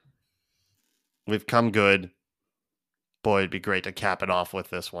adversity. We've come good. Boy, it'd be great to cap it off with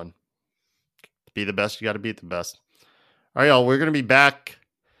this one. To be the best, you got to beat the best. All right, y'all, we're going to be back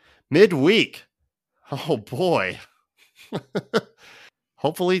midweek. Oh, boy.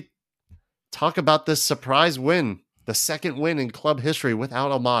 Hopefully, talk about this surprise win, the second win in club history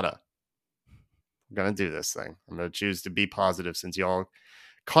without Almada. I'm going to do this thing. I'm going to choose to be positive, since y'all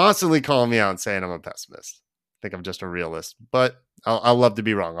constantly calling me out and saying I'm a pessimist. I think I'm just a realist, but I'll love to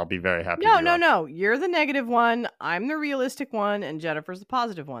be wrong. I'll be very happy. No. You're the negative one. I'm the realistic one, and Jennifer's the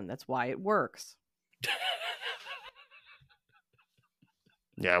positive one. That's why it works.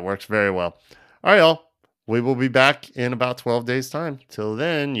 Yeah, it works very well. All right, y'all. We will be back in about 12 days' time. Till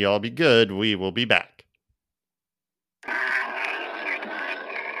then, y'all be good. We will be back.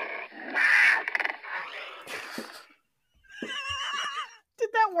 Did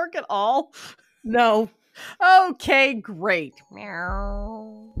that work at all? No. Okay, great.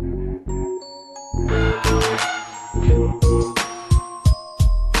 Meow.